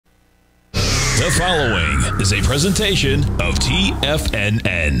The following is a presentation of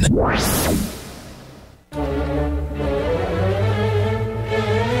TFNN.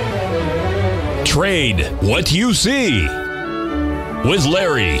 Trade what you see with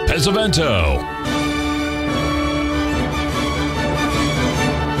Larry Pesavento.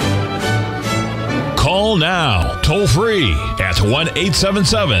 Call now, toll free at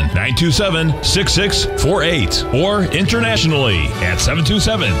 1-877-927-6648 or internationally at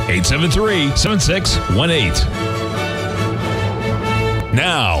 727-873-7618.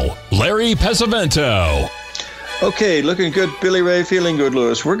 Now, Larry Pesavento. Okay, looking good, Billy Ray, feeling good,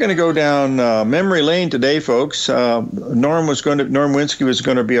 Lewis. We're going to go down memory lane today, folks. Norm Winski was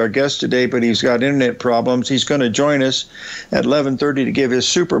going to be our guest today, but he's got internet problems. He's going to join us at 11:30 to give his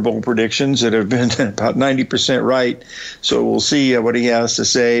Super Bowl predictions that have been about 90% right. So we'll see what he has to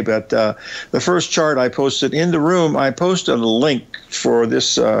say. But the first chart I posted in the room, I posted a link for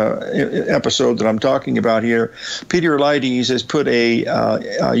this episode that I'm talking about here. Peter Eliades has put a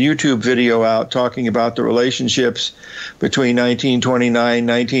YouTube video out talking about the relationship between 1929,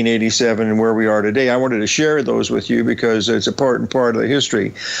 1987, and where we are today. I wanted to share those with you because it's a part of the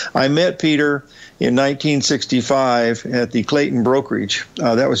history. I met Peter in 1965 at the Clayton Brokerage.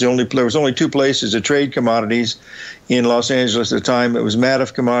 That was there was only two places to trade commodities in Los Angeles at the time. It was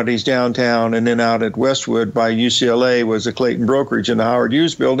Madoff Commodities downtown, and then out at Westwood by UCLA was the Clayton Brokerage in the Howard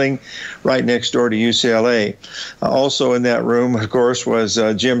Hughes building right next door to UCLA. Also in that room, of course, was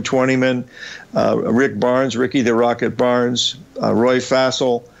Jim Twentyman, Rick Barnes, Ricky the Rocket Barnes, Roy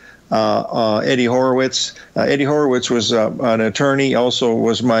Fassel, Eddie Horowitz. Eddie Horowitz was an attorney, also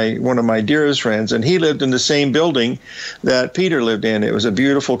was one of my dearest friends, and he lived in the same building that Peter lived in. It was a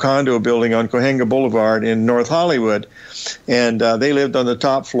beautiful condo building on Cahuenga Boulevard in North Hollywood, and they lived on the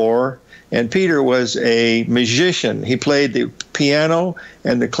top floor. And Peter was a musician. He played the piano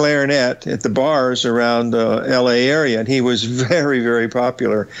and the clarinet at the bars around the L.A. area, and he was very, very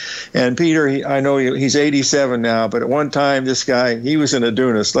popular. And Peter, I know he's 87 now, but at one time, this guy, he was an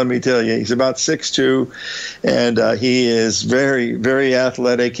Adonis, let me tell you. He's about 6'2", and he is very, very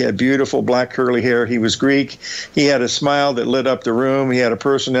athletic. He had beautiful black curly hair. He was Greek. He had a smile that lit up the room. He had a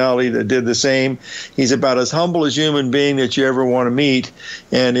personality that did the same. He's about as humble as human being that you ever want to meet.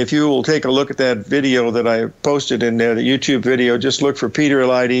 And if you will take a look at that video that I posted in there, the YouTube video, just look for Peter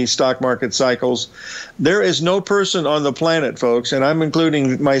Eliades, Stock Market Cycles. There is no person on the planet, folks, and I'm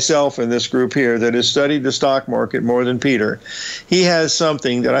including myself in this group here, that has studied the stock market more than Peter. He has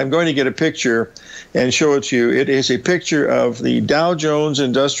something that I'm going to get a picture and show it to you. It is a picture of the Dow Jones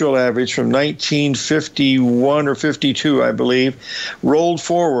Industrial Average from 1951 or 52, I believe, rolled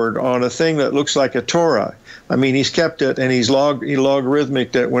forward on a thing that looks like a Torah. I mean, he's kept it, and he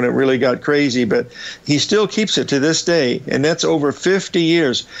logarithmic it when it really got crazy, but he still keeps it to this day, and that's over 50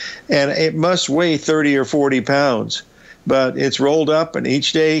 years, and it must weigh 30 or 40 pounds. But it's rolled up, and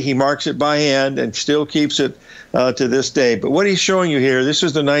each day he marks it by hand and still keeps it to this day. But what he's showing you here, this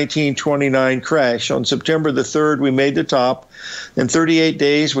is the 1929 crash. On September the 3rd, we made the top. In 38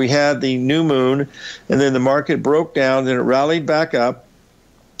 days, we had the new moon, and then the market broke down, then it rallied back up.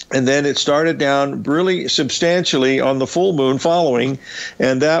 And then it started down really substantially on the full moon following,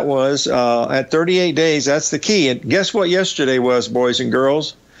 and that was at 38 days. That's the key. And guess what yesterday was, boys and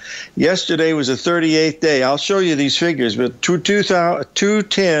girls? Yesterday was the 38th day. I'll show you these figures, but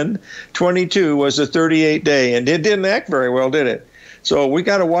 2/10/22 was the 38th day, and it didn't act very well, did it? So we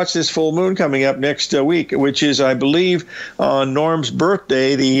got to watch this full moon coming up next week, which is, I believe, on Norm's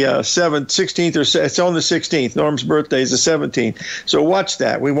birthday, the 16th, or it's on the 16th. Norm's birthday is the 17th. So watch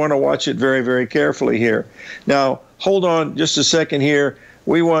that. We want to watch it very, very carefully here. Now, hold on just a second here.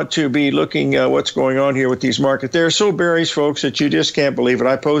 We want to be looking at what's going on here with these markets. They're so bearish, folks, that you just can't believe it.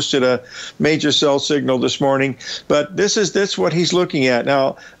 I posted a major sell signal this morning, but this is what he's looking at.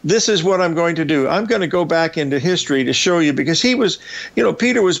 Now, this is what I'm going to do. I'm going to go back into history to show you, because he was,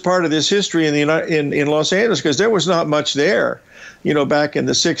 Peter was part of this history in Los Angeles, because there was not much there. Back in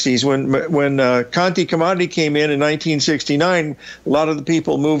the 60s, when Conti Commodity came in 1969, a lot of the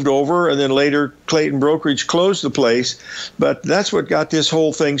people moved over, and then later Clayton Brokerage closed the place. But that's what got this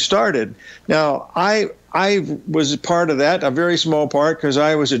whole thing started. Now, I was a part of that, a very small part, because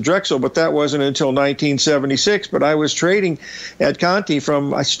I was at Drexel, but that wasn't until 1976. But I was trading at Conti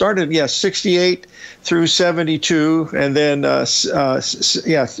I started, 68 through 72, and then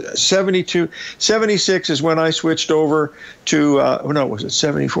 76 is when I switched over to, was it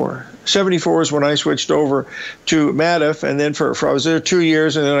 74? 74 is when I switched over to Madoff, and then I was there 2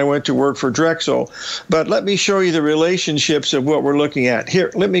 years, and then I went to work for Drexel. But let me show you the relationships of what we're looking at. Here,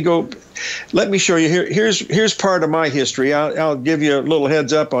 let me show you. here's part of my history. I'll give you a little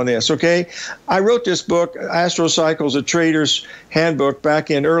heads up on this, okay? I wrote this book, Astro Cycles, a Trader's Handbook,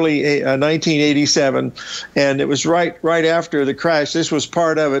 back in early 1987, and it was right after the crash. This was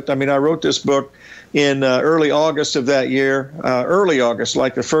part of it. I mean, I wrote this book in early August of that year, early August,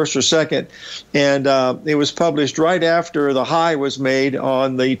 like the 1st or 2nd, and it was published right after the high was made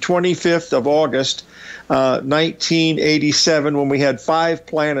on the 25th of August, 1987, when we had 5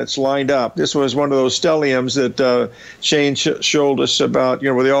 planets lined up. This was one of those stelliums that Shane showed us about,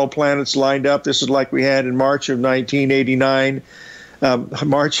 where the all planets lined up. This is like we had in March of 1989.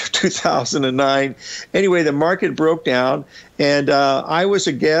 March of 2009. Anyway, the market broke down, and I was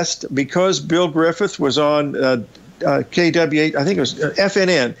a guest because Bill Griffith was on KW8, I think it was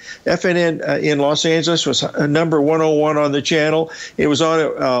FNN. FNN in Los Angeles was number 101 on the channel. It was on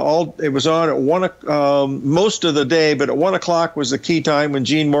at 1 most of the day, but at 1 o'clock was the key time when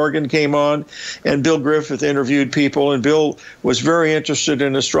Gene Morgan came on, and Bill Griffith interviewed people. And Bill was very interested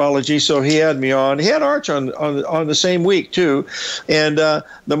in astrology, so he had me on. He had Arch on the same week too, and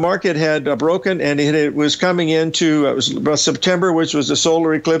the market had broken, and it was coming into it was about September, which was the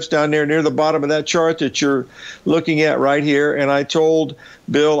solar eclipse down there near the bottom of that chart that you're looking at right here. And I told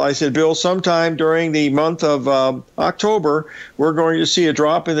Bill, I said, Bill, sometime during the month of October, we're going to see a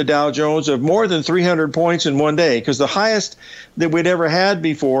drop in the Dow Jones of more than 300 points in one day, because the highest that we'd ever had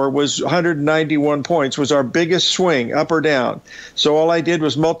before was 191 points, was our biggest swing, up or down. So all I did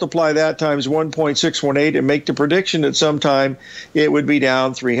was multiply that times 1.618 and make the prediction that sometime it would be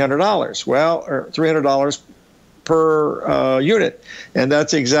down $300. Well, or $300 per unit, and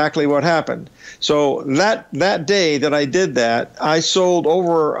that's exactly what happened. So that day that I did that, I sold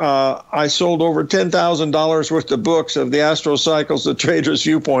over $10,000 worth of books of the Astro Cycles, the Trader's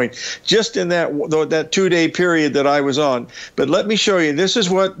Viewpoint, just in that 2-day period that I was on. But let me show you. This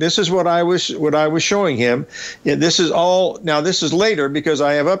is what I was showing him. And this is all now. This is later because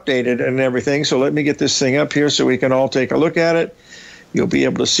I have updated and everything. So let me get this thing up here so we can all take a look at it. You'll be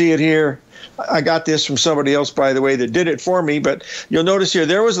able to see it here. I got this from somebody else, by the way, that did it for me. But you'll notice here,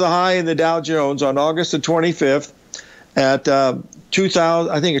 there was the high in the Dow Jones on August the 25th at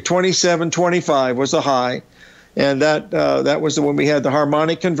 2000. I think 2725 was the high, and that was the when we had the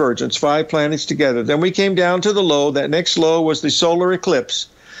harmonic convergence, 5 planets together. Then we came down to the low. That next low was the solar eclipse.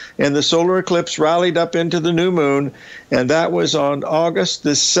 And the solar eclipse rallied up into the new moon, and that was on August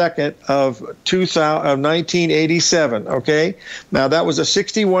the 2nd of 1987, okay? Now, that was a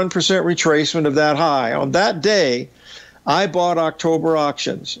 61% retracement of that high. On that day, I bought October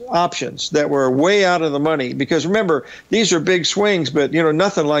options that were way out of the money, because remember, these are big swings, but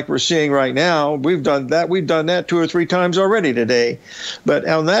nothing like we're seeing right now. We've done that 2 or 3 times already today. But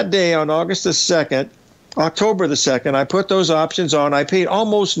on that day, on August the 2nd, October the 2nd, I put those options on. I paid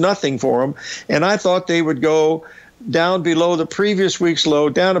almost nothing for them, and I thought they would go down below the previous week's low,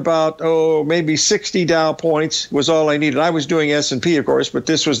 down about, maybe 60 Dow points was all I needed. I was doing S&P, of course, but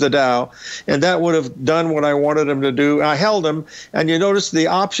this was the Dow, and that would have done what I wanted them to do. I held them, and you notice the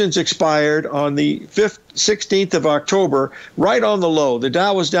options expired on the 16th of October, right on the low. The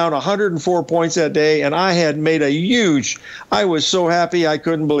Dow was down 104 points that day, and I had made I was so happy I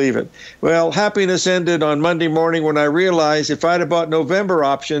couldn't believe it. Well, happiness ended on Monday morning when I realized if I'd have bought November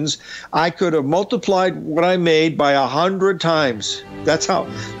options, I could have multiplied what I made by 100 times. That's how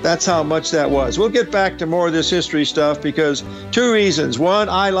much that was. We'll get back to more of this history stuff because 2 reasons. 1,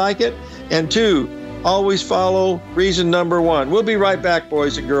 I like it, and 2, always follow reason number 1. We'll be right back,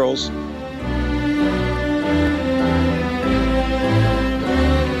 boys and girls.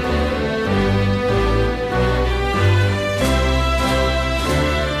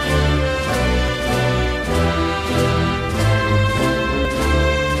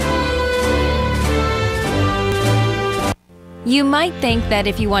 You might think that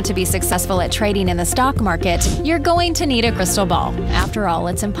if you want to be successful at trading in the stock market, you're going to need a crystal ball. After all,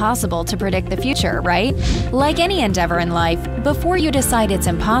 it's impossible to predict the future, right? Like any endeavor in life, before you decide it's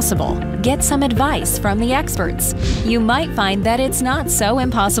impossible, get some advice from the experts. You might find that it's not so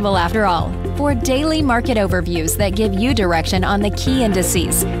impossible after all. For daily market overviews that give you direction on the key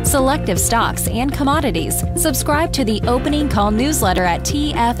indices, selective stocks, and commodities, subscribe to the Opening Call newsletter at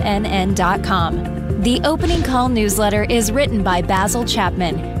TFNN.com. The Opening Call newsletter is written by Basil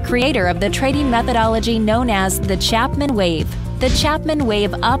Chapman, creator of the trading methodology known as the Chapman Wave. The Chapman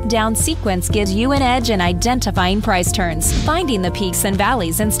Wave up-down sequence gives you an edge in identifying price turns, finding the peaks and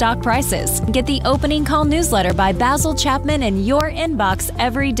valleys in stock prices. Get the Opening Call newsletter by Basil Chapman in your inbox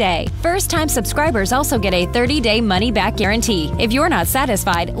every day. First-time subscribers also get a 30-day money-back guarantee. If you're not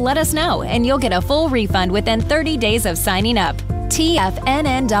satisfied, let us know, and you'll get a full refund within 30 days of signing up.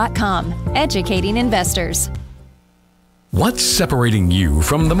 TFNN.com, educating investors. What's separating you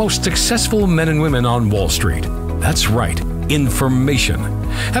from the most successful men and women on Wall Street? That's right, information.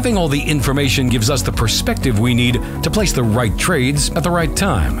 Having all the information gives us the perspective we need to place the right trades at the right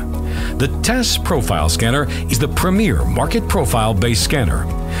time. The TAS Profile Scanner is the premier market profile-based scanner.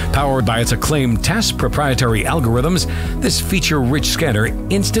 Powered by its acclaimed TAS proprietary algorithms, this feature-rich scanner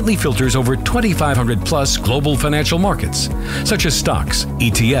instantly filters over 2,500 plus global financial markets, such as stocks,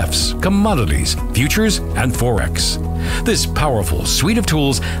 ETFs, commodities, futures, and Forex. This powerful suite of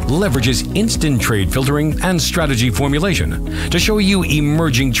tools leverages instant trade filtering and strategy formulation to show you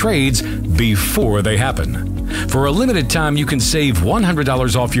emerging trades before they happen. For a limited time, you can save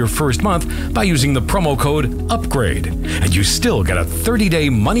 $100 off your first month by using the promo code UPGRADE, and you still get a 30-day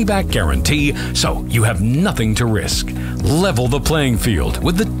money-back guarantee, so you have nothing to risk. Level the playing field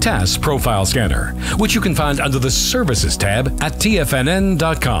with the TAS Profile Scanner, which you can find under the Services tab at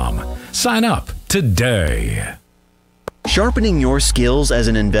TFNN.com. Sign up today. Sharpening your skills as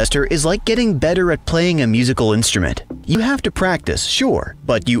an investor is like getting better at playing a musical instrument. You have to practice, sure,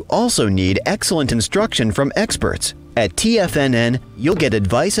 but you also need excellent instruction from experts. At TFNN, you'll get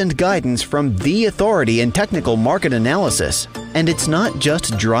advice and guidance from the authority in technical market analysis. And it's not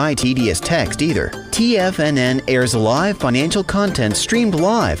just dry, tedious text either. TFNN airs live financial content streamed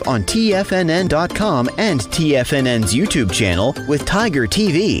live on TFNN.com and TFNN's YouTube channel with Tiger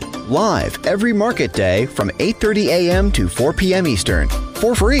TV, live every market day from 8:30 a.m. to 4 p.m. Eastern,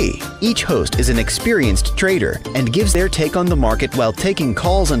 for free. Each host is an experienced trader and gives their take on the market while taking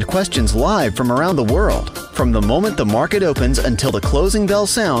calls and questions live from around the world. From the moment the market opens until the closing bell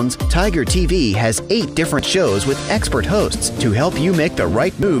sounds, Tiger TV has 8 different shows with expert hosts to help you make the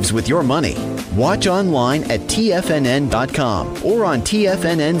right moves with your money. Watch online at TFNN.com or on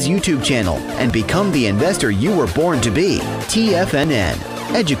TFNN's YouTube channel and become the investor you were born to be. TFNN,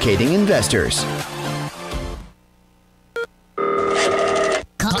 educating investors.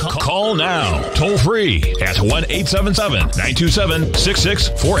 Call now, toll free at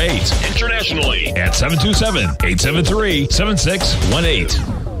 1-877-927-6648. Internationally at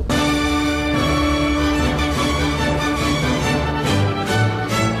 727-873-7618.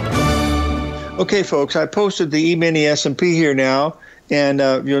 Okay, folks, I posted the E-mini S&P here now, and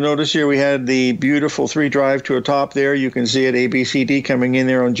you'll notice here we had the beautiful 3 drive to a top there. You can see it, ABCD coming in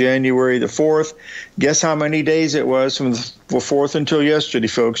there on January the 4th. Guess how many days it was from the 4th until yesterday,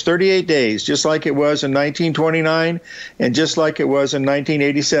 folks? 38 days, just like it was in 1929 and just like it was in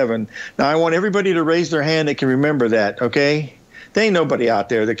 1987. Now, I want everybody to raise their hand that can remember that, okay? There ain't nobody out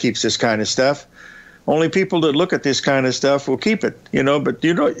there that keeps this kind of stuff. Only people that look at this kind of stuff will keep it, but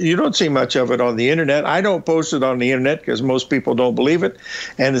you don't see much of it on the internet. I don't post it on the internet because most people don't believe it,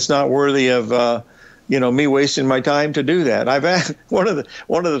 and it's not worthy of me wasting my time to do that. I've had one of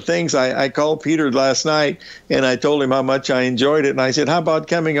the things I called Peter last night, and I told him how much I enjoyed it, and I said, "How about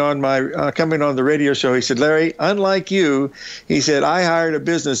coming on the radio show?" He said, "Larry, unlike you," he said, "I hired a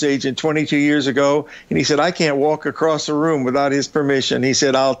business agent 22 years ago, and he said I can't walk across the room without his permission." He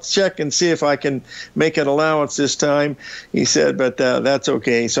said, "I'll check and see if I can make an allowance this time." He said, "But that's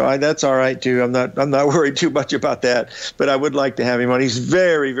okay." So that's all right too. I'm not worried too much about that. But I would like to have him on. He's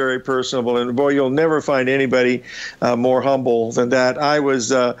very, very personable, and boy, you'll never find anybody more humble than that. I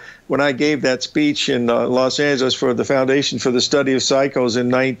was when I gave that speech in Los Angeles for the Foundation for the Study of Cycles in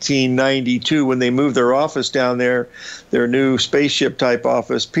 1992, when they moved their office down there, their new spaceship type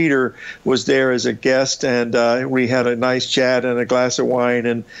office, Peter was there as a guest, and we had a nice chat and a glass of wine,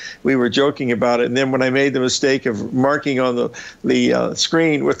 and we were joking about it. And then when I made the mistake of marking on the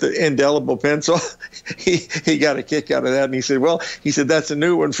screen with the indelible pencil, he got a kick out of that, and he said, "That's a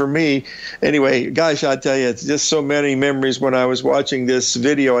new one for me." Anyway, gosh, I tell you, it's just so many memories. When I was watching this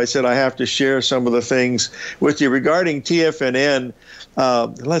video, I said I have to share some of the things with you regarding TFNN.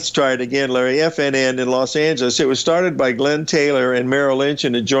 Let's try it again, Larry. FNN in Los Angeles. It was started by Glenn Taylor and Merrill Lynch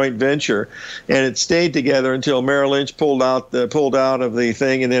in a joint venture, and it stayed together until Merrill Lynch pulled out of the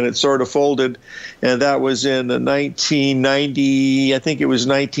thing, and then it sort of folded. And that was in 1990. I think it was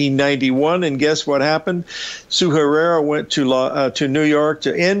 1991. And guess what happened? Sue Herrera went to New York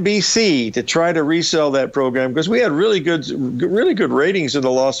to NBC to try to resell that program, because we had really good ratings in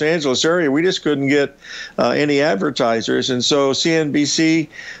the Los Angeles area. We just couldn't get any advertisers, and so CNBC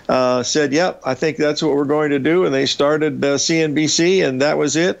CNBC said, yep, I think that's what we're going to do. And they started CNBC, and that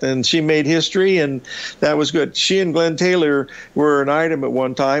was it. And she made history, and that was good. She and Glenn Taylor were an item at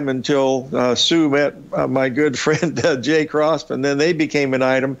one time until Sue met my good friend Jay Cross, and then they became an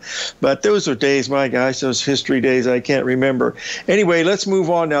item. But those are days, my gosh, those history days I can't remember. Anyway, let's move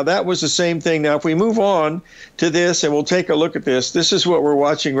on now. That was the same thing. Now, if we move on to this, and we'll take a look at this, this is what we're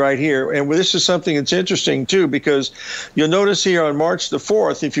watching right here. And this is something that's interesting, too, because you'll notice here on March the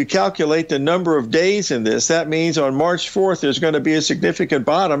 4th, if you calculate the number of days in this, that means on March 4th, there's going to be a significant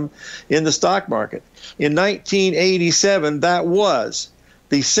bottom in the stock market. In 1987, that was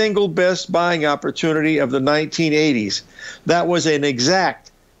the single best buying opportunity of the 1980s. That was an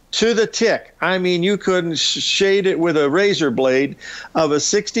exact, to the tick, I mean, you couldn't shade it with a razor blade, of a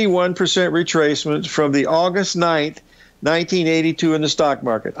 61% retracement from the August 9th, 1982 in the stock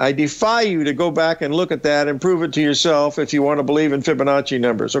market. I defy you to go back and look at that and prove it to yourself if you want to believe in Fibonacci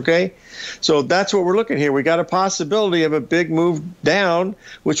numbers, okay? So that's what we're looking here. We got a possibility of a big move down,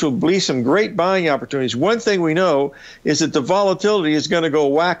 which will be some great buying opportunities. One thing we know is that the volatility is going to go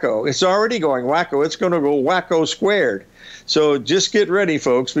wacko. It's already going wacko. It's going to go wacko squared. So just get ready,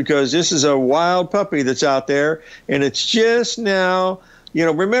 folks, because this is a wild puppy that's out there, and it's just now. You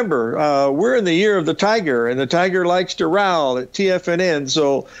know, remember, we're in the year of the tiger, and the tiger likes to growl at TFNN,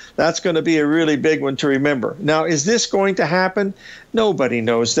 so that's going to be a really big one to remember. Now, is this going to happen? Nobody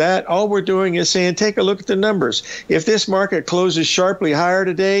knows that. All we're doing is saying, take a look at the numbers. If this market closes sharply higher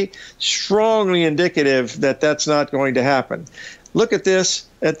today, strongly indicative that that's not going to happen. Look at this,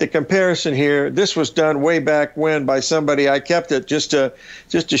 at the comparison here. This was done way back when by somebody. I kept it just to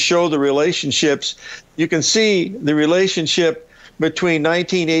show the relationships. You can see the relationship between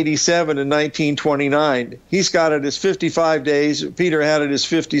 1987 and 1929. He's got it as 55 days. Peter had it as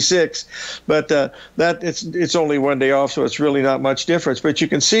 56, but that it's only one day off, so it's really not much difference. But you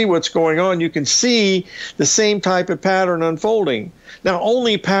can see what's going on. You can see the same type of pattern unfolding. Now,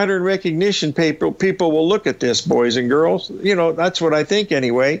 only pattern recognition people will look at this, boys and girls. You know, that's what I think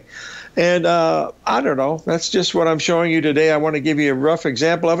anyway. And I don't know. That's just what I'm showing you today. I want to give you a rough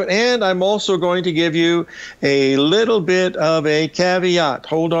example of it. And I'm also going to give you a little bit of a caveat.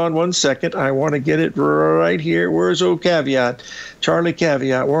 Hold on one second. I want to get it right here. Where's old caveat? Charlie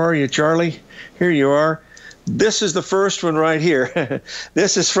Caveat. Where are you, Charlie? Here you are. This is the first one right here.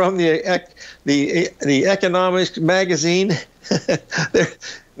 This is from the Economics magazine.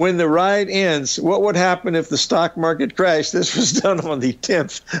 When the ride ends, what would happen if the stock market crashed? This was done on the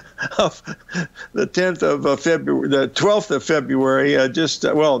 10th of February, the 12th of February.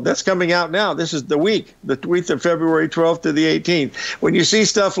 Well, that's coming out now. This is the week of February 12th to the 18th. When you see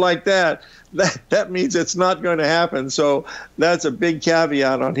stuff like that, that means it's not going to happen. So that's a big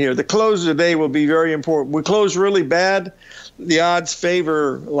caveat on here. The close of the day will be very important. We close really bad, the odds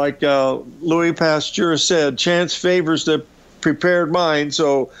favor, like Louis Pasteur said, chance favors the prepared mind.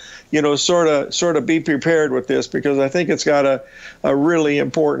 So, you know, sort of be prepared with this, because I think it's got a really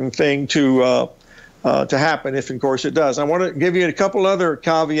important thing to happen, if of course it does. I want to give you a couple other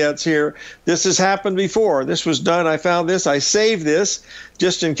caveats here. This has happened before. This was done. I found this. I saved this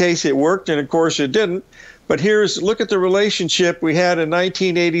just in case it worked, and of course it didn't. But look at the relationship we had in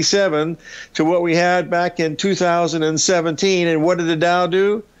 1987 to what we had back in 2017. And what did the Dow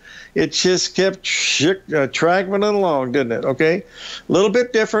do? It just kept tragging along, didn't it? Okay, a little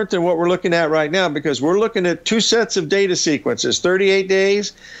bit different than what we're looking at right now, because we're looking at two sets of data sequences, 38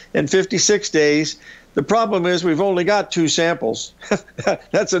 days and 56 days. The problem is we've only got two samples.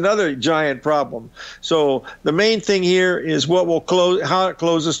 That's another giant problem. So the main thing here is what will close, how it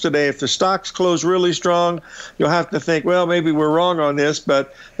closes today. If the stocks close really strong, you'll have to think, well, maybe we're wrong on this,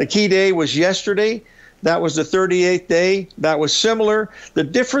 but the key day was yesterday. That was the 38th day. That was similar. The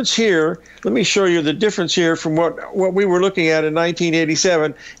difference here, let me show you the difference here from what we were looking at in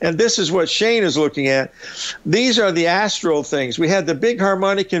 1987, and this is what Shane is looking at. These are the astral things. We had the big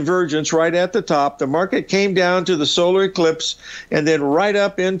harmonic convergence right at the top. The market came down to the solar eclipse and then right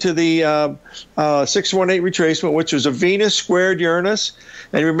up into the 618 retracement, which was a Venus squared Uranus.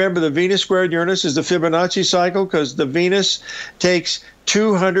 And remember, the Venus squared Uranus is the Fibonacci cycle, because the Venus takes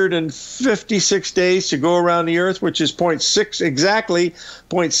 256 days to go around the Earth, which is exactly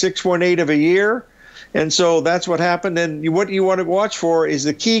 0.618 of a year. And so that's what happened. And what you want to watch for is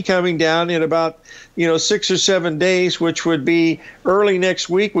the key coming down in about 6 or 7 days, which would be early next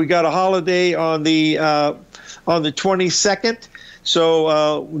week. We got a holiday on the 22nd.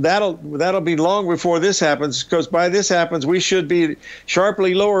 So that'll be long before this happens, because by this happens, we should be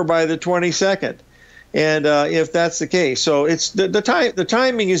sharply lower by the 22nd. And if that's the case, so it's the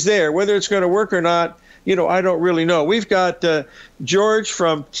timing is there. Whether it's going to work or not, I don't really know. We've got George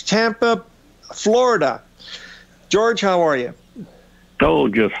from Tampa, Florida. George, how are you? Oh,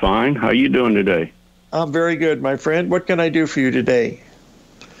 just fine. How you doing today? I'm very good, my friend. What can I do for you today?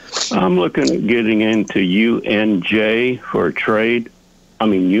 I'm looking at getting into UNG for a trade. I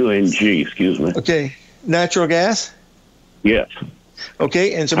mean, UNG, excuse me. Okay. Natural gas? Yes.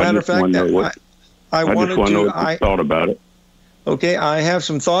 Okay. And as a matter of fact, I just want to know what you thought about it. Okay, I have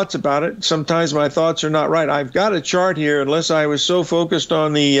some thoughts about it. Sometimes my thoughts are not right. I've got a chart here, unless I was so focused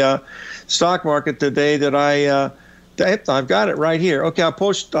on the stock market today that I've got it right here. Okay, I'll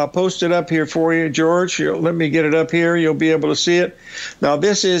post it up here for you, George. Let me get it up here. You'll be able to see it. Now,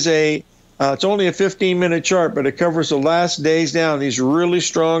 this is it's only a 15-minute chart, but it covers the last days down, these really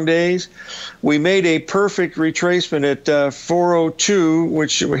strong days. We made a perfect retracement at 402,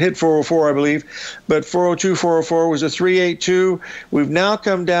 which hit 404, I believe. But 402, 404 was a 382. We've now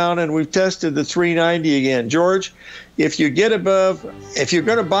come down and we've tested the 390 again. George, if you're going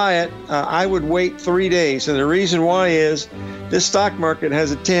to buy it, I would wait 3 days. And the reason why is this stock market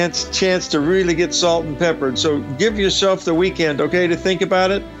has a chance to really get salt and peppered. So give yourself the weekend, okay, to think about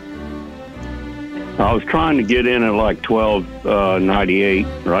it. I was trying to get in at like 1298,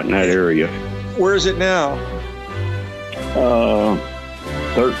 right in that area. Where is it now?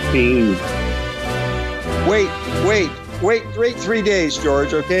 13. Wait 3 days,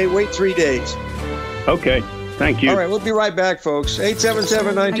 George, okay? Wait 3 days. Okay. Thank you. All right, we'll be right back, folks.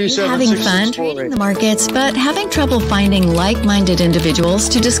 877-927-6648. Are you having fun trading the markets, but having trouble finding like-minded individuals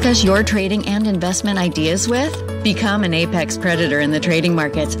to discuss your trading and investment ideas with? Become an apex predator in the trading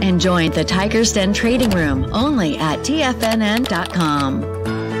markets and join the Tiger's Den Trading Room only at TFNN.com.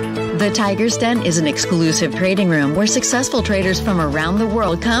 The Tiger's Den is an exclusive trading room where successful traders from around the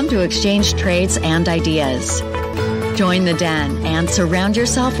world come to exchange trades and ideas. Join the den and surround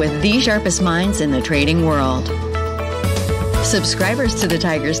yourself with the sharpest minds in the trading world. Subscribers to the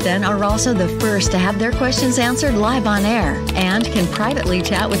Tiger's Den are also the first to have their questions answered live on air and can privately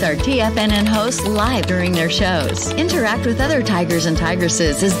chat with our TFNN hosts live during their shows. Interact with other tigers and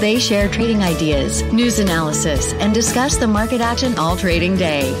tigresses as they share trading ideas, news analysis, and discuss the market action all trading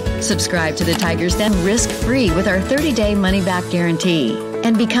day. Subscribe to the Tiger's Den risk-free with our 30-day money-back guarantee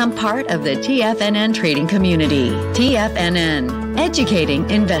and become part of the TFNN trading community. TFNN, educating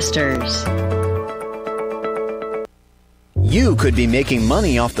investors. You could be making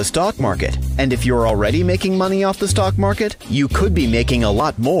money off the stock market. And if you're already making money off the stock market, you could be making a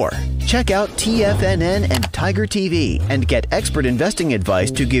lot more. Check out TFNN and Tiger TV and get expert investing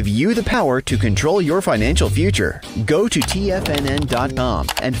advice to give you the power to control your financial future. Go to TFNN.com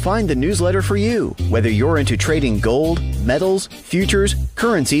and find the newsletter for you. Whether you're into trading gold, metals, futures,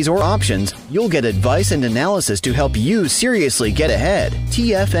 currencies, or options, you'll get advice and analysis to help you seriously get ahead.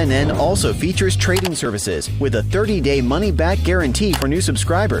 TFNN also features trading services with a 30-day money-back guarantee for new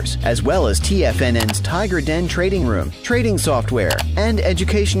subscribers, as well as TFNN's Tiger Den Trading Room, trading software, and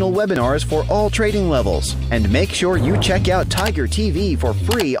educational webinars for all trading levels. And make sure you check out Tiger TV for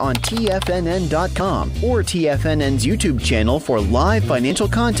free on TFNN.com or TFNN's YouTube channel for live financial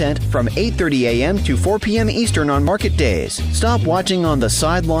content from 8:30 a.m. to 4 p.m. Eastern on market days. Stop watching on the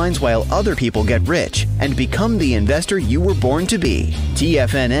sidelines while other people get rich and become the investor you were born to be.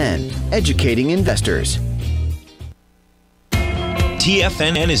 TFNN, educating investors.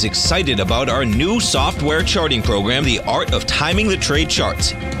 TFNN is excited about our new software charting program, The Art of Timing the Trade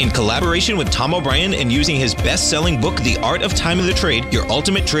Charts. In collaboration with Tom O'Brien and using his best-selling book, The Art of Timing the Trade, Your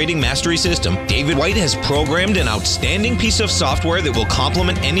Ultimate Trading Mastery System, David White has programmed an outstanding piece of software that will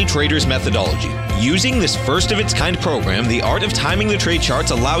complement any trader's methodology. Using this first-of-its-kind program, The Art of Timing the Trade Charts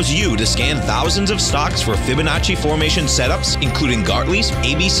allows you to scan thousands of stocks for Fibonacci formation setups, including Gartley's,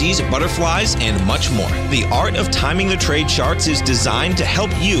 ABC's, butterflies, and much more. The Art of Timing the Trade Charts is designed to help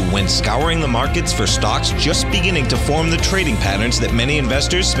you when scouring the markets for stocks just beginning to form the trading patterns that many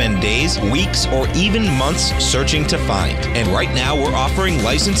investors spend days, weeks, or even months searching to find. And right now, we're offering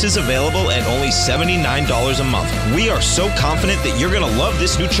licenses available at only $79 a month. We are so confident that you're going to love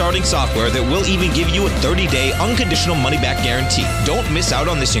this new charting software that will even give you a 30-day unconditional money-back guarantee. Don't miss out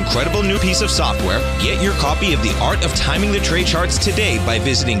on this incredible new piece of software. Get your copy of The Art of Timing the Trade Charts today by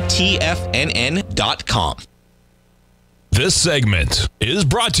visiting TFNN.com. This segment is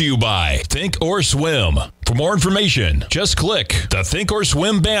brought to you by Thinkorswim. For more information, just click the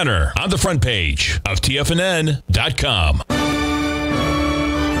Thinkorswim banner on the front page of TFNN.com.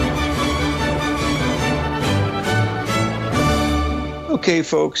 Okay,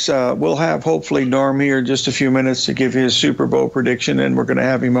 folks, we'll have hopefully Norm here in just a few minutes to give his Super Bowl prediction, and we're going to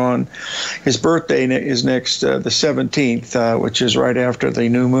have him on. His birthday is next, the 17th, which is right after the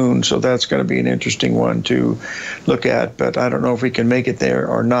new moon, so that's going to be an interesting one to look at, but I don't know if we can make it there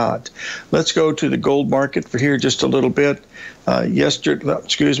or not. Let's go to the gold market for here just a little bit.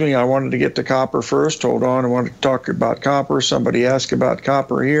 Yesterday, I wanted to get to copper first. Hold on, I wanted to talk about copper. Somebody asked about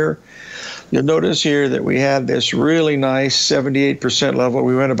copper here. You'll notice here that we had this really nice 78% level.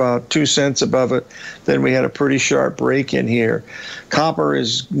 We went about 2 cents above it. Then we had a pretty sharp break in here. Copper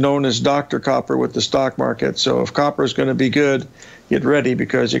is known as Dr. Copper with the stock market. So if copper is going to be good, get ready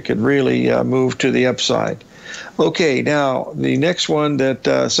because it could really move to the upside. Okay, now the next one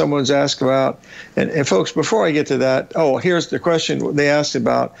that someone's asked about, and folks, before I get to that, here's the question they asked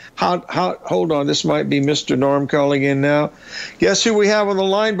about. Hold on, this might be Mr. Norm calling in now. Guess who we have on the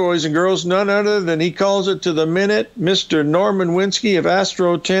line, boys and girls? None other than he calls it to the minute, Mr. Norman Winsky of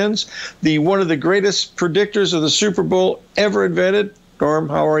Astro Tens, one of the greatest predictors of the Super Bowl ever invented. Norm,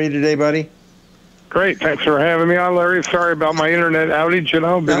 how are you today, buddy? Great. Thanks for having me on, Larry. Sorry about my internet outage.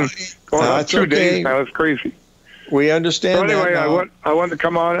 Been going on 2 days now. It's crazy. We understand. So anyway, that I wanted to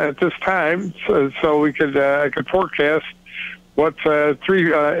come on at this time so we could I could forecast what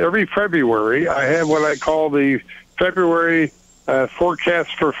every February I have what I call the February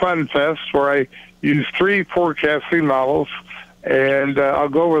forecast for Fun Fest, where I use 3 forecasting models, and I'll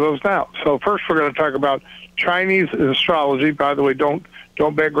go over those now. So first, we're going to talk about Chinese astrology. By the way, don't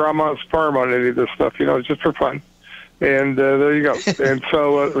bet Grandma's farm on any of this stuff. It's just for fun. And there you go. And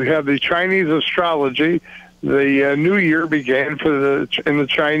so we have the Chinese astrology. The new year began in the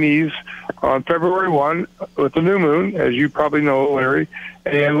Chinese on February 1 with the new moon, as you probably know, Larry.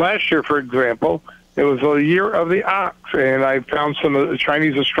 And last year, for example, it was the year of the ox. And I found some of the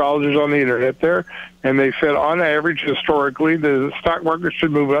Chinese astrologers on the internet there, and they said on average, historically, the stock market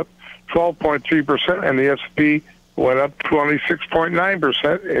should move up 12.3%, and the S&P went up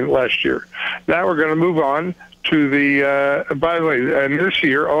 26.9% in last year. Now we're going to move on to the, by the way, and this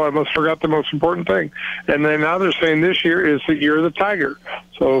year, I almost forgot the most important thing. And then now they're saying this year is the year of the tiger.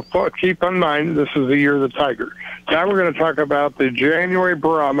 So keep in mind, this is the year of the tiger. Now we're going to talk about the January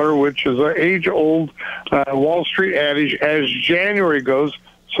barometer, which is an age-old Wall Street adage. As January goes,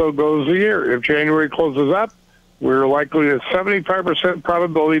 so goes the year. If January closes up, we're likely at 75%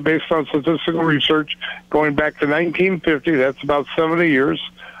 probability based on statistical research going back to 1950. That's about 70 years.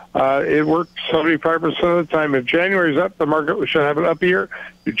 It works 75% of the time. If January's up, the market should have an up year.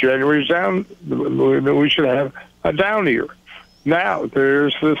 If January's down, we should have a down year. Now,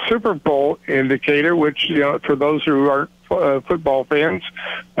 there's the Super Bowl indicator, which, for those who aren't football fans,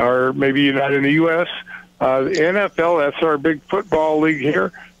 or maybe you're not in the U.S., the NFL, that's our big football league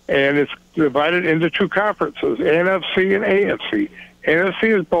here, and it's divided into 2 conferences, NFC and AFC.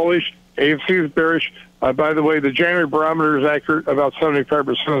 NFC is bullish, AFC is bearish. By the way, the January barometer is accurate about 75%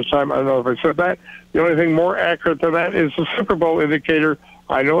 of the time. I don't know if I said that. The only thing more accurate than that is the Super Bowl indicator.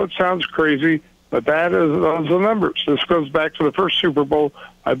 I know it sounds crazy, but those are the numbers. This goes back to the first Super Bowl,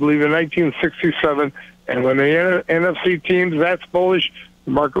 I believe, in 1967. And when the NFC teams, that's bullish,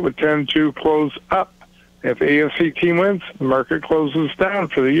 the market would tend to close up. If the AFC team wins, the market closes down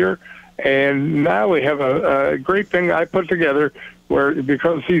for the year. And now we have a great thing I put together where,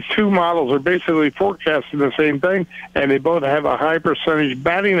 because these 2 models are basically forecasting the same thing, and they both have a high percentage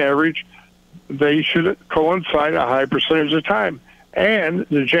batting average, they should coincide a high percentage of time. And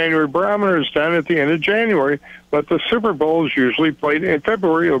the January barometer is done at the end of January, but the Super Bowl is usually played in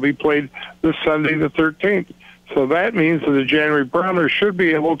February. It'll be played this Sunday, the 13th. So that means that the January barometer should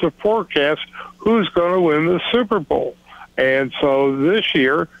be able to forecast who's going to win the Super Bowl. And so this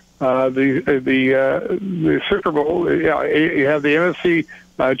year, the Super Bowl, you have the NFC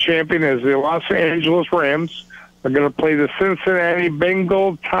champion as the Los Angeles Rams. Are going to play the Cincinnati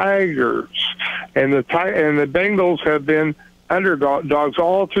Bengal Tigers, and the Bengals have been underdogs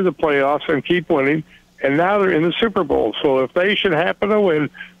all through the playoffs and keep winning, and now they're in the Super Bowl. So if they should happen to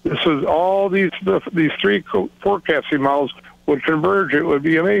win, this is all these 3 forecasting models would converge. It would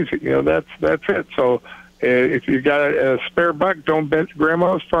be amazing. That's it. So. If you got a spare buck, don't bet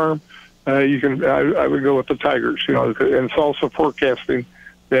Grandma's farm. I would go with the Tigers. And it's also forecasting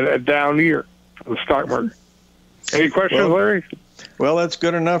that a down year for the stock market. Any questions, Larry? Well, that's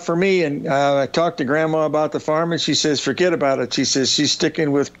good enough for me. And I talked to Grandma about the farm, and she says, forget about it. She says she's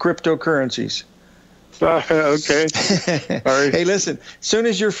sticking with cryptocurrencies. Okay. All right. Hey, listen, as soon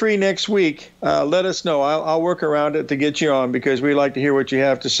as you're free next week, let us know. I'll work around it to get you on because we like to hear what you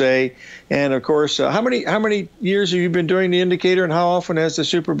have to say. And, of course, how many years have you been doing the indicator, and how often has the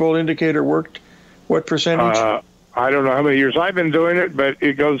Super Bowl indicator worked? What percentage? I don't know how many years I've been doing it, but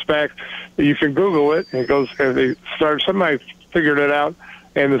it goes back. You can Google it. It goes. They started. Somebody figured it out,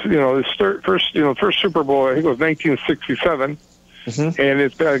 and the first Super Bowl, I think it was 1967, and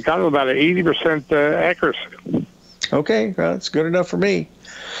it's got about an 80% accuracy. Okay, well, that's good enough for me.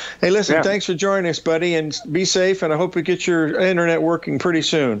 Hey, listen, thanks for joining us, buddy, and be safe, and I hope we get your internet working pretty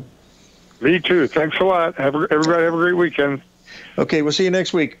soon. Me too. Thanks a lot. Everybody have a great weekend. Okay, we'll see you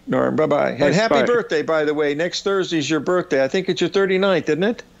next week, Norm. Bye-bye. And happy birthday, by the way. Next Thursday's your birthday. I think it's your 39th, isn't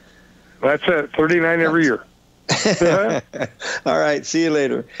it? That's it. 39 every year. All right, see you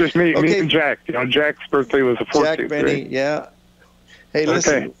later. Just me and Jack. Jack's birthday was the 14th. Jack Benny, right? yeah. Hey,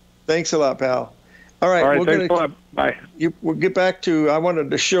 listen, thanks a lot, pal. All right, thanks a lot. Bye. We'll get back to, I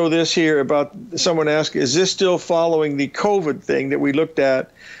wanted to show this here about someone asked, is this still following the COVID thing that we looked at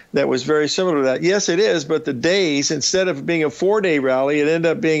that was very similar to that? Yes, it is, but the days, instead of being a 4-day rally, it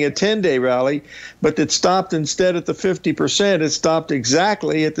ended up being a 10-day rally, but it stopped instead at the 50%, it stopped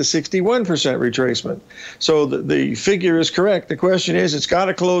exactly at the 61% retracement. So the figure is correct. The question is, it's got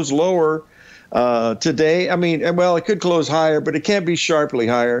to close lower today. I mean, well, it could close higher, but it can't be sharply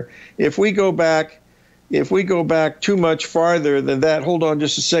higher. If we go back too much farther than that, hold on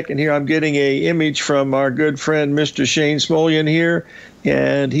just a second here. I'm getting an image from our good friend, Mr. Shane Smolian here,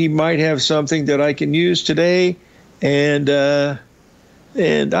 and he might have something that I can use today. And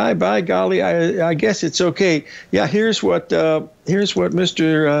by golly, I guess it's okay. Yeah, here's what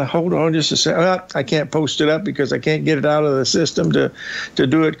Mr. Hold on just a second. I can't post it up because I can't get it out of the system to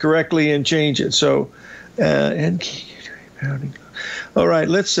do it correctly and change it. So, all right,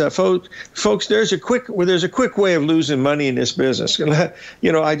 let's folks. There's a quick way of losing money in this business.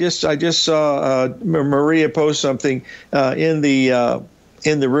 I just saw Maria post something in the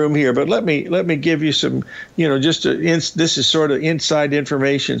room here, but let me give you some, this is sort of inside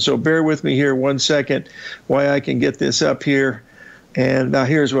information. So bear with me here 1 second while I can get this up here. And now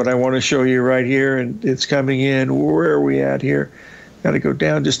here's what I want to show you right here, and it's coming in. Where are we at here? Got to go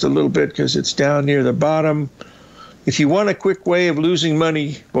down just a little bit because it's down near the bottom. If you want a quick way of losing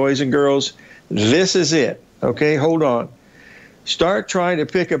money, boys and girls, this is it. Okay, hold on. Start trying to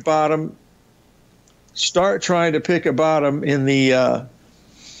pick a bottom. Start trying to pick a bottom in the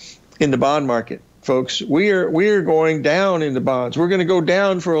bond market, folks. We are going down in the bonds. We're going to go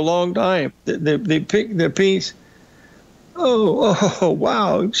down for a long time. The piece. Oh,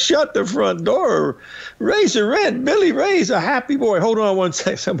 wow. Shut the front door. Raise the rent. Billy, raise a happy boy. Hold on one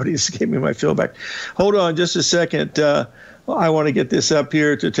second. Somebody just gave me my fill back. Hold on just a second. I want to get this up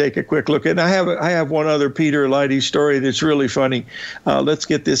here to take a quick look. And I have one other Peter Leidy story that's really funny. Let's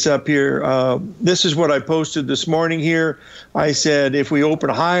get this up here. This is what I posted this morning here. I said, if we open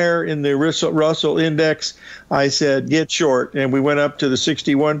higher in the Russell index, I said, get short. And we went up to the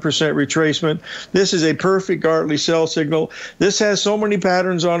 61% retracement. This is a perfect Gartley sell signal. This has so many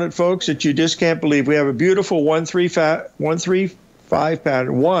patterns on it, folks, that you just can't believe. We have a beautiful 135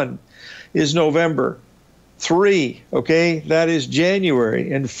 pattern. 1 is November. 3, okay, that is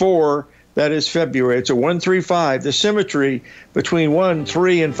January, and 4, that is February. It's a 135. The symmetry between 1,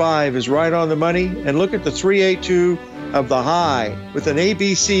 3, and 5 is right on the money. And look at the 382 of the high with an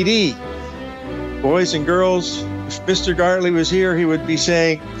ABCD. Boys and girls, if Mr. Gartley was here, he would be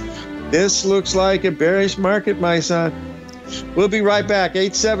saying, this looks like a bearish market, my son. We'll be right back.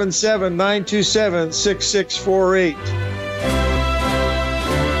 877-927-6648.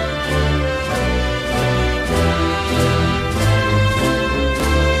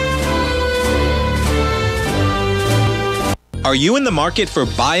 Are you in the market for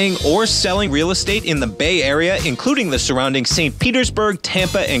buying or selling real estate in the Bay Area, including the surrounding St. Petersburg,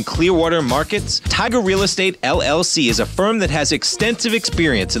 Tampa, and Clearwater markets? Tiger Real Estate LLC is a firm that has extensive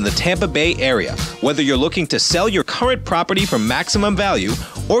experience in the Tampa Bay area. Whether you're looking to sell your current property for maximum value,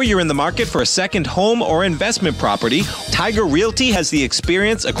 or you're in the market for a second home or investment property, Tiger Realty has the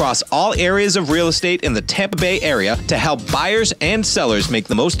experience across all areas of real estate in the Tampa Bay area to help buyers and sellers make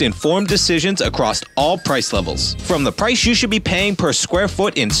the most informed decisions across all price levels. From the price you should be paying per square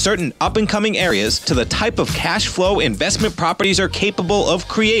foot in certain up-and-coming areas to the type of cash flow investment properties are capable of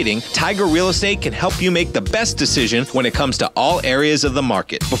creating, Tiger Real Estate can help you make the best decision when it comes to all areas of the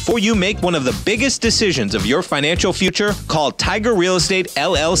market. Before you make one of the biggest decisions of your financial future, call Tiger Real Estate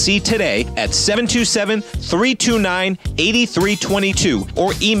LLC today at 727-329-8322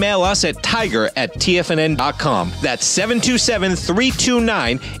 or email us at tiger@tfnn.com. That's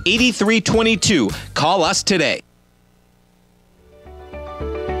 727-329-8322. Call us today.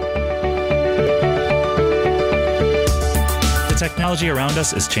 Technology around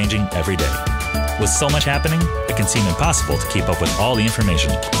us is changing every day. With so much happening, it can seem impossible to keep up with all the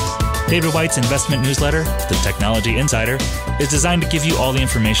information. David White's investment newsletter, The Technology Insider, is designed to give you all the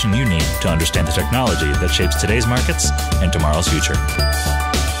information you need to understand the technology that shapes today's markets and tomorrow's future.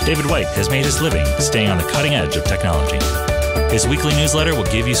 David White has made his living staying on the cutting edge of technology. His weekly newsletter will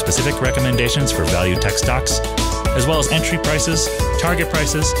give you specific recommendations for value tech stocks, as well as entry prices, target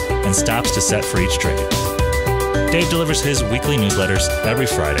prices, and stops to set for each trade. Dave delivers his weekly newsletters every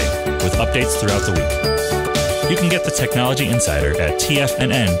Friday with updates throughout the week. You can get the Technology Insider at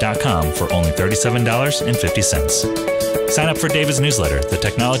TFNN.com for only $37.50. Sign up for David's newsletter, The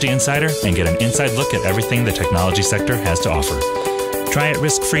Technology Insider, and get an inside look at everything the technology sector has to offer. Try it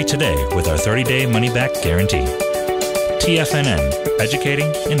risk-free today with our 30-day money-back guarantee. TFNN,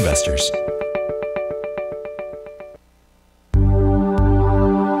 educating investors.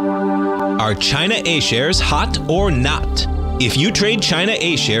 Are China A-shares hot or not? If you trade China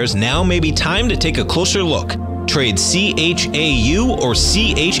A-shares, now may be time to take a closer look. Trade CHAU or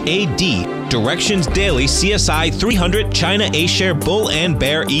CHAD, Directions Daily CSI 300 China A-share Bull and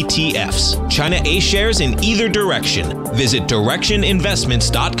Bear ETFs. China A-shares in either direction. Visit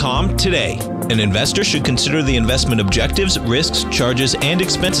directioninvestments.com today. An investor should consider the investment objectives, risks, charges, and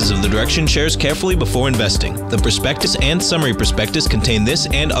expenses of the Direction shares carefully before investing. The prospectus and summary prospectus contain this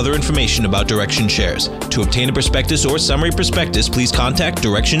and other information about Direction shares. To obtain a prospectus or summary prospectus, please contact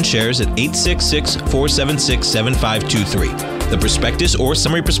Direction shares at 866-476-7523. The prospectus or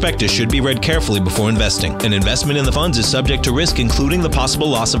summary prospectus should be read carefully before investing. An investment in the funds is subject to risk, including the possible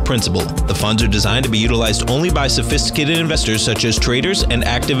loss of principal. The funds are designed to be utilized only by sophisticated investors such as traders and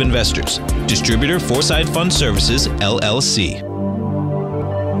active investors. Distributor Foreside Fund Services, LLC.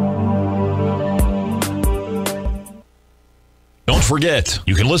 Don't forget,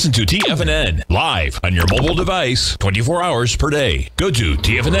 you can listen to TFNN live on your mobile device 24 hours per day. Go to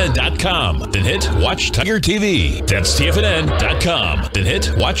TFNN.com, then hit Watch Tiger TV. That's TFNN.com, then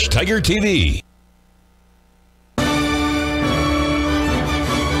hit Watch Tiger TV.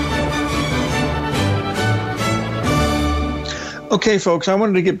 Okay, folks, I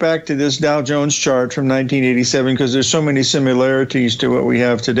wanted to get back to this Dow Jones chart from 1987 because there's so many similarities to what we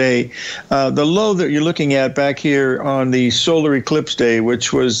have today. The low that you're looking at back here on the solar eclipse day,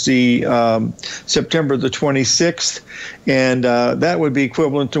 which was the September the 26th, and that would be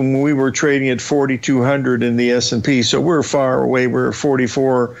equivalent to when we were trading at 4,200 in the S&P. So we're far away. We're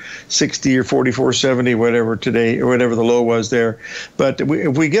 4,460 or 4,470, whatever today, or whatever the low was there. But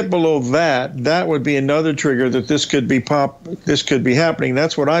if we get below that, that would be another trigger that this could be happening.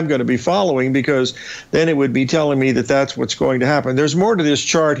 That's what I'm going to be following, because then it would be telling me that that's what's going to happen. There's more to this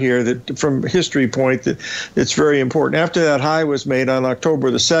chart here that, from history point, that's very important. After that high was made on October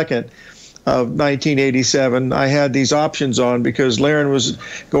the 2nd of 1987, I had these options on because Laren was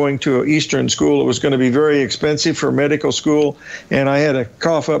going to Eastern school. It was going to be very expensive for medical school, and I had to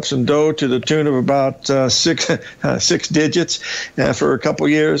cough up some dough to the tune of about six digits for a couple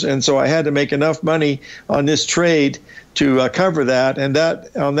years, and so I had to make enough money on this trade to cover that. And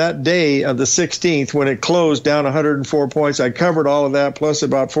that on that day of the 16th, when it closed down 104 points, I covered all of that plus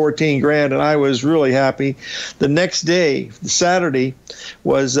about 14 grand, and I was really happy. The next day, Saturday,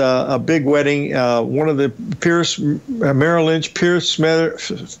 was a big wedding. One of the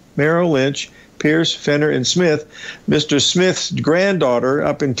Merrill Lynch, Pierce, Fenner, and Smith. Mr. Smith's granddaughter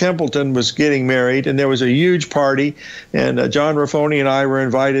up in Templeton was getting married, and there was a huge party, and John Raffoni and I were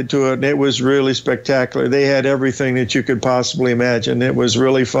invited to it, and it was really spectacular. They had everything that you could possibly imagine. It was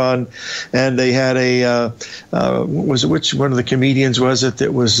really fun, and they had which one of the comedians was it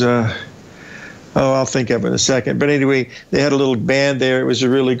that was... I'll think of it in a second. But anyway, they had a little band there. It was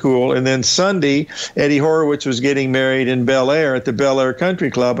really cool. And then Sunday, Eddie Horowitz was getting married in Bel Air at the Bel Air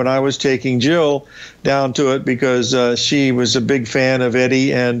Country Club, and I was taking Jill down to it because she was a big fan of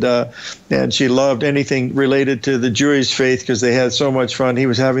Eddie, and she loved anything related to the Jewish faith because they had so much fun. He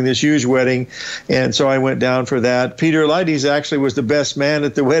was having this huge wedding, and so I went down for that. Peter Leides actually was the best man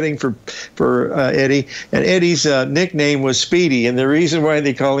at the wedding for Eddie, and Eddie's nickname was Speedy, and the reason why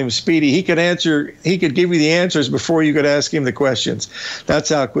they call him Speedy, he could give you the answers before you could ask him the questions. That's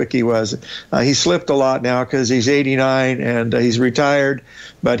how quick he was. He slipped a lot now because he's 89 and he's retired,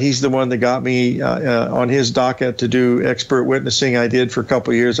 but he's the one that got me on his docket to do expert witnessing. I did for a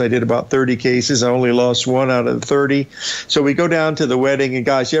couple of years. I did about 30 cases. I only lost one out of the 30. So we go down to the wedding, and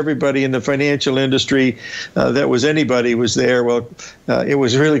gosh, everybody in the financial industry that was anybody was there. Well, it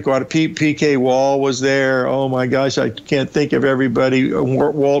was really quite a P.K. Wall was there. Oh my gosh, I can't think of everybody.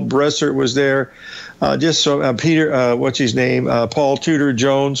 Walt Bressert was there. just so Peter, what's his name? Paul Tudor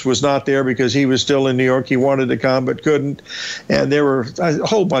Jones was not there because he was still in New York. He wanted to come but couldn't. And there were a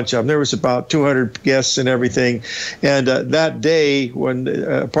whole bunch of them. There was about 200 guests and everything. And that day,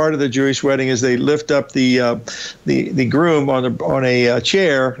 when part of the Jewish wedding is they lift up the groom on a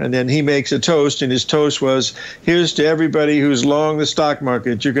chair, and then he makes a toast, and his toast was, "Here's to everybody who's long the stock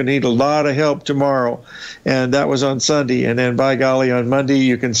market. You're going to need a lot of help tomorrow." And that was on Sunday. And then, by golly, on Monday,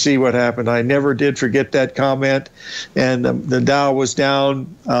 you can see what happened. I never did forget that comment. And the Dow was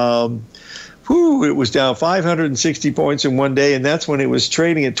down. It was down 560 points in one day, and that's when it was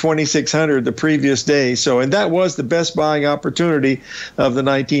trading at 2,600 the previous day. So, and that was the best buying opportunity of the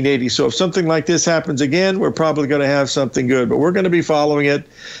 1980s. So if something like this happens again, we're probably going to have something good, but we're going to be following it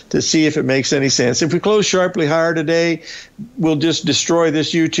to see if it makes any sense. If we close sharply higher today, we'll just destroy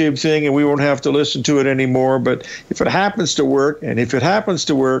this YouTube thing and we won't have to listen to it anymore. But if it happens to work,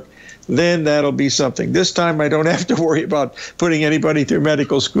 then that'll be something. This time I don't have to worry about putting anybody through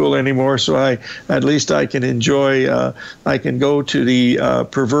medical school anymore, so at least I can enjoy, I can go to the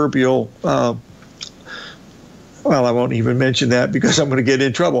proverbial, well, I won't even mention that because I'm going to get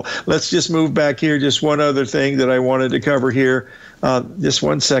in trouble. Let's just move back here. Just one other thing that I wanted to cover here. Just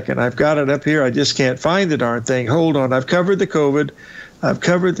 1 second. I've got it up here. I just can't find the darn thing. Hold on. I've covered the COVID. I've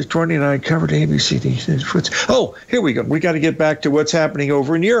covered the 29, covered ABCD. Oh, here we go. We got to get back to what's happening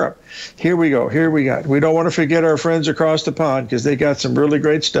over in Europe. Here we go. We don't want to forget our friends across the pond because they got some really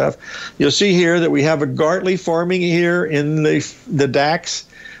great stuff. You'll see here that we have a Gartley forming here in the DAX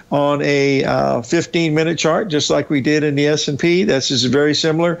on a 15-minute chart, just like we did in the S&P. This is very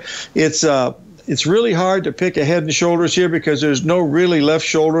similar. It's really hard to pick a head and shoulders here because there's no really left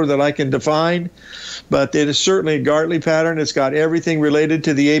shoulder that I can define. But it is certainly a Gartley pattern. It's got everything related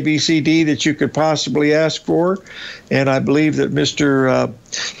to the ABCD that you could possibly ask for. And I believe that Mr.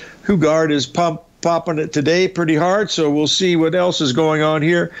 Hugard is popping it today pretty hard. So we'll see what else is going on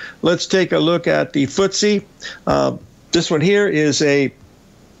here. Let's take a look at the FTSE. This one here is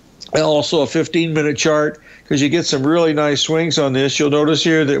also a 15-minute chart because you get some really nice swings on this. You'll notice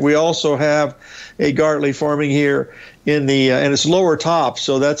here that we also have a Gartley forming here in the and it's lower tops.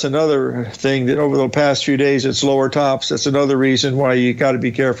 So that's another thing that over the past few days it's lower tops. That's another reason why you got to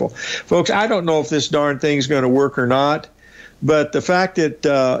be careful, folks. I don't know if this darn thing's going to work or not, but the fact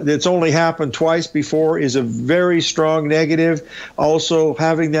that it's only happened twice before is a very strong negative. Also,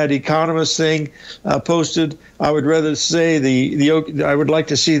 having that economist thing posted, I would rather say I would like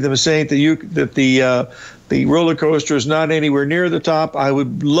to see them saying that the roller coaster is not anywhere near the top. I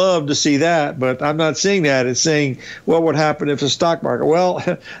would love to see that, but I'm not seeing that. It's saying what would happen if the stock market. Well,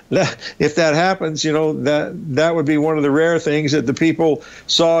 if that happens, that would be one of the rare things that the people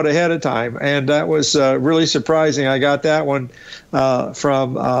saw it ahead of time, and that was really surprising. I got that one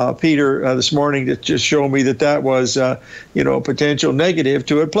from Peter this morning that just showed me that was a potential negative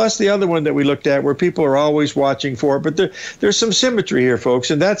to it. Plus the other one that we looked at where people are always watching for it, but there's some symmetry here,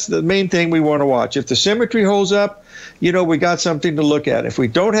 folks, and that's the main thing we want to watch. If the symmetry holds up, we got something to look at. If we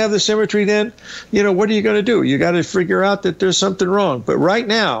don't have the symmetry, then, what are you going to do? You got to figure out that there's something wrong. But right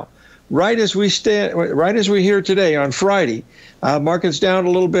now, right as we hear today on Friday, market's down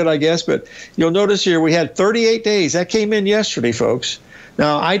a little bit, I guess, but you'll notice here we had 38 days. That came in yesterday, folks.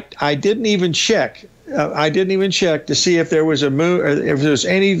 Now, I didn't even check. I didn't even check to see if there was a move, if there's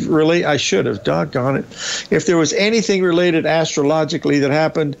any I should have, doggone it. If there was anything related astrologically that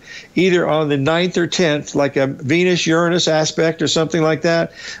happened either on the 9th or 10th, like a Venus-Uranus aspect or something like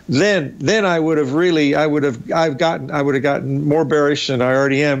that, then I would have gotten more bearish than I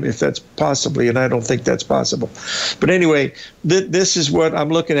already am, if that's possibly, and I don't think that's possible. But anyway, this is what I'm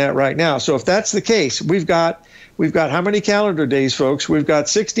looking at right now. So if that's the case, we've got how many calendar days, folks? We've got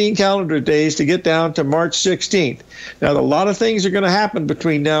 16 calendar days to get down to March 16th. Now, a lot of things are going to happen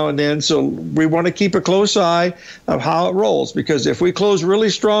between now and then, so we want to keep a close eye of how it rolls, because if we close really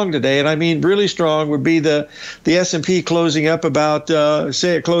strong today, and I mean really strong would be the S&P closing up about,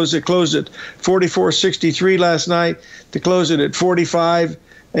 say it closed at 44.63 last night, to close it at 45.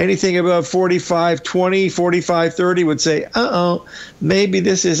 Anything above 45.20, 45.30 would say, maybe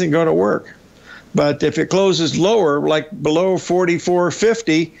this isn't going to work. But if it closes lower, like below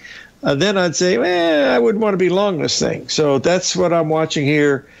 44.50, then I'd say, I wouldn't want to be long this thing. So that's what I'm watching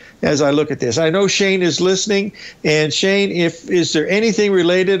here as I look at this. I know Shane is listening. And Shane, is there anything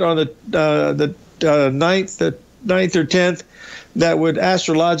related on the 9th or 10th that would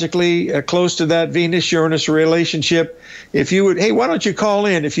astrologically close to that Venus-Uranus relationship? If you would, hey, why don't you call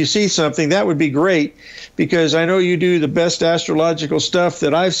in if you see something? That would be great, because I know you do the best astrological stuff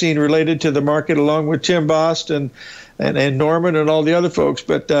that I've seen related to the market, along with Tim Bost and and Norman and all the other folks.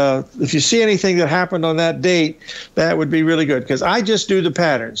 But if you see anything that happened on that date, that would be really good, because I just do the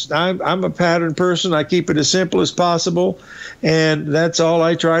patterns. I'm a pattern person. I keep it as simple as possible, and that's all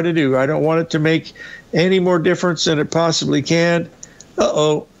I try to do. I don't want it to make any more difference than it possibly can.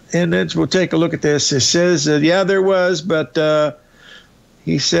 And then we'll take a look at this. It says, yeah, there was, but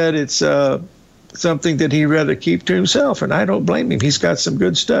he said it's something that he'd rather keep to himself, and I don't blame him. He's got some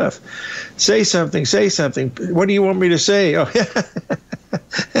good stuff. Say something. What do you want me to say? Oh,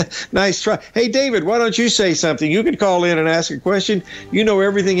 nice try. Hey, David, why don't you say something? You can call in and ask a question. You know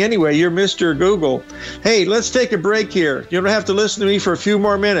everything anyway. You're Mr. Google. Hey, let's take a break here. You don't have to listen to me for a few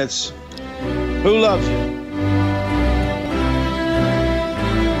more minutes. Who loves you?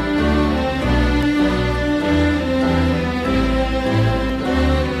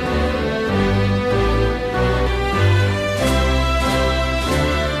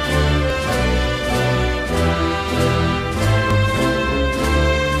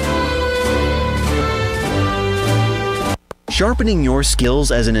 Sharpening your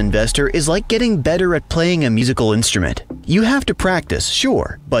skills as an investor is like getting better at playing a musical instrument. You have to practice,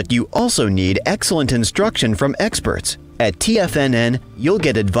 sure, but you also need excellent instruction from experts. At TFNN, you'll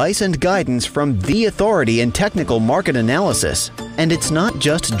get advice and guidance from the authority in technical market analysis. And it's not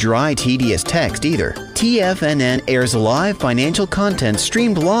just dry, tedious text either. TFNN airs live financial content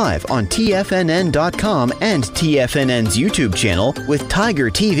streamed live on TFNN.com and TFNN's YouTube channel with Tiger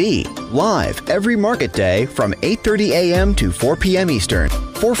TV, live every market day from 8:30 a.m. to 4 p.m. Eastern,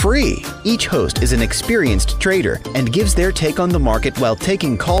 for free. Each host is an experienced trader and gives their take on the market while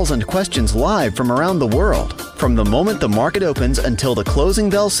taking calls and questions live from around the world. From the moment the market opens until the closing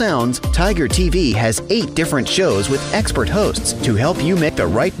bell sounds, Tiger TV has 8 different shows with expert hosts to help you make the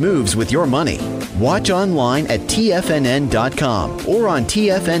right moves with your money. Watch online at TFNN.com or on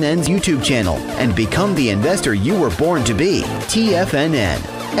TFNN's YouTube channel and become the investor you were born to be.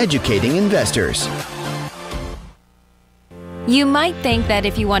 TFNN, educating investors. You might think that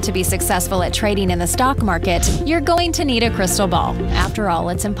if you want to be successful at trading in the stock market, you're going to need a crystal ball. After all,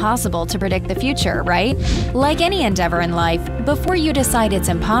 it's impossible to predict the future, right? Like any endeavor in life, before you decide it's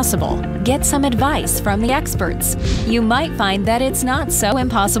impossible, get some advice from the experts. You might find that it's not so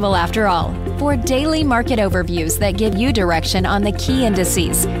impossible after all. For daily market overviews that give you direction on the key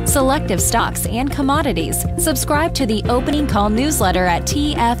indices, selective stocks, and commodities, subscribe to the Opening Call newsletter at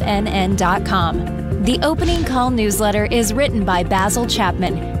TFNN.com. The Opening Call newsletter is written by Basil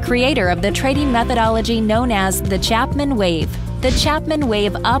Chapman, creator of the trading methodology known as the Chapman Wave. The Chapman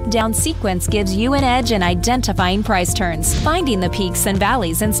Wave up-down sequence gives you an edge in identifying price turns, finding the peaks and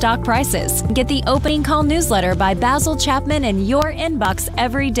valleys in stock prices. Get the Opening Call newsletter by Basil Chapman in your inbox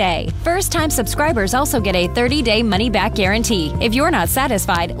every day. First-time subscribers also get a 30-day money-back guarantee. If you're not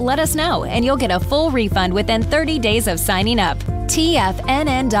satisfied, let us know, and you'll get a full refund within 30 days of signing up.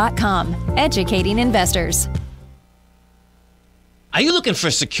 TFNN.com, educating investors. Are you looking for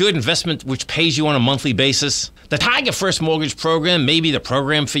a secured investment which pays you on a monthly basis? The Tiger First Mortgage Program may be the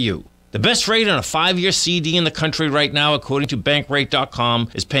program for you. The best rate on a 5-year CD in the country right now, according to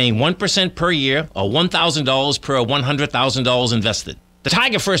Bankrate.com, is paying 1% per year or $1,000 per $100,000 invested. The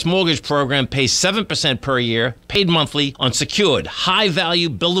Tiger First Mortgage Program pays 7% per year, paid monthly, on secured, high-value,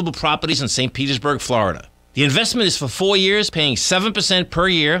 buildable properties in St. Petersburg, Florida. The investment is for 4 years, paying 7% per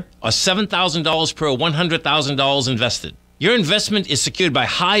year or $7,000 per $100,000 invested. Your investment is secured by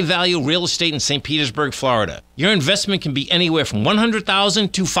high-value real estate in St. Petersburg, Florida. Your investment can be anywhere from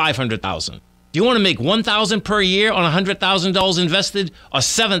 $100,000 to $500,000. Do you want to make $1,000 per year on $100,000 invested or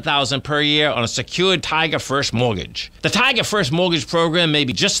 $7,000 per year on a secured Tiger First mortgage? The Tiger First Mortgage Program may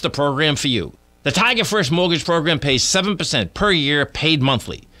be just the program for you. The Tiger First Mortgage Program pays 7% per year, paid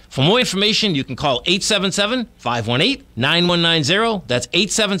monthly. For more information, you can call 877-518-9190. That's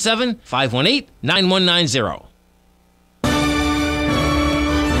 877-518-9190.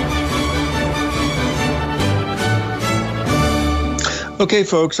 Okay,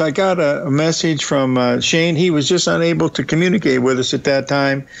 folks, I got a message from Shane. He was just unable to communicate with us at that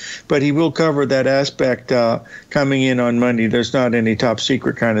time, but he will cover that aspect coming in on Monday. There's not any top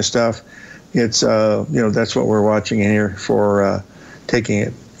secret kind of stuff. It's, that's what we're watching here for taking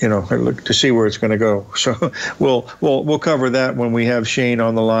it, look to see where it's going to go. So we'll cover that when we have Shane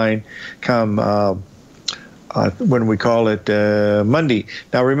on the line come when we call it Monday.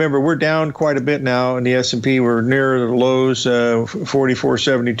 Now, remember, we're down quite a bit now in the S&P. We're near the lows,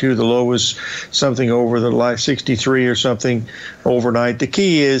 44.72. The low was something over the last 63 or something overnight. The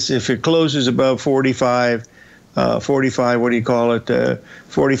key is if it closes above 45, what do you call it,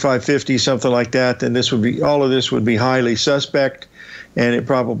 45.50, something like that, then all of this would be highly suspect. and it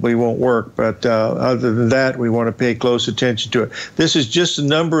probably won't work. But other than that, we want to pay close attention to it. This is just a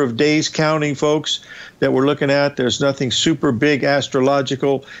number of days counting, folks, that we're looking at. There's nothing super big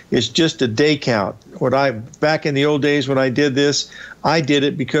astrological. It's just a day count. Back in the old days when I did this, I did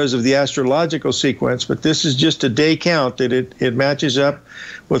it because of the astrological sequence, but this is just a day count that it matches up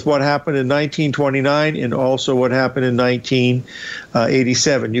with what happened in 1929 and also what happened in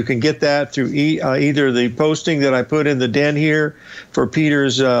 1987. You can get that through either the posting that I put in the den here for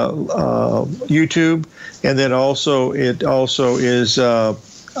Peter's YouTube, and then it also is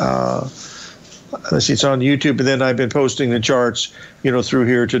let's see, it's on YouTube, and then I've been posting the charts, through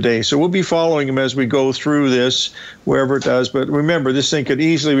here today. So we'll be following them as we go through this, wherever it does. But remember, this thing could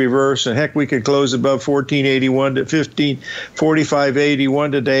easily reverse, and heck, we could close above 1481 to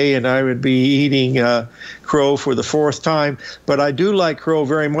 1545.81 today, and I would be eating crow for the fourth time. But I do like crow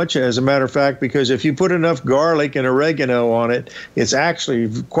very much, as a matter of fact, because if you put enough garlic and oregano on it, it's actually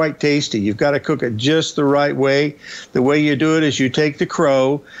quite tasty. You've got to cook it just the right way. The way you do it is you take the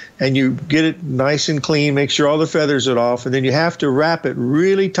crow and you get it nice and clean, make sure all the feathers are off, and then you have to wrap it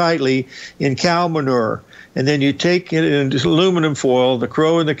really tightly in cow manure. And then you take it in aluminum foil, the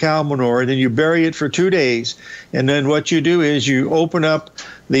crow and the cow manure, and then you bury it for 2 days. And then what you do is you open up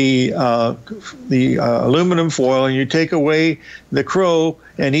the aluminum foil and you take away the crow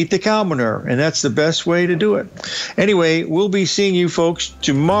and eat the cow manure. And that's the best way to do it. Anyway, we'll be seeing you folks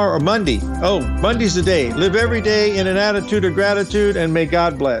tomorrow, Monday. Oh, Monday's the day. Live every day in an attitude of gratitude, and may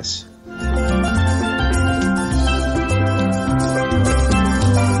God bless.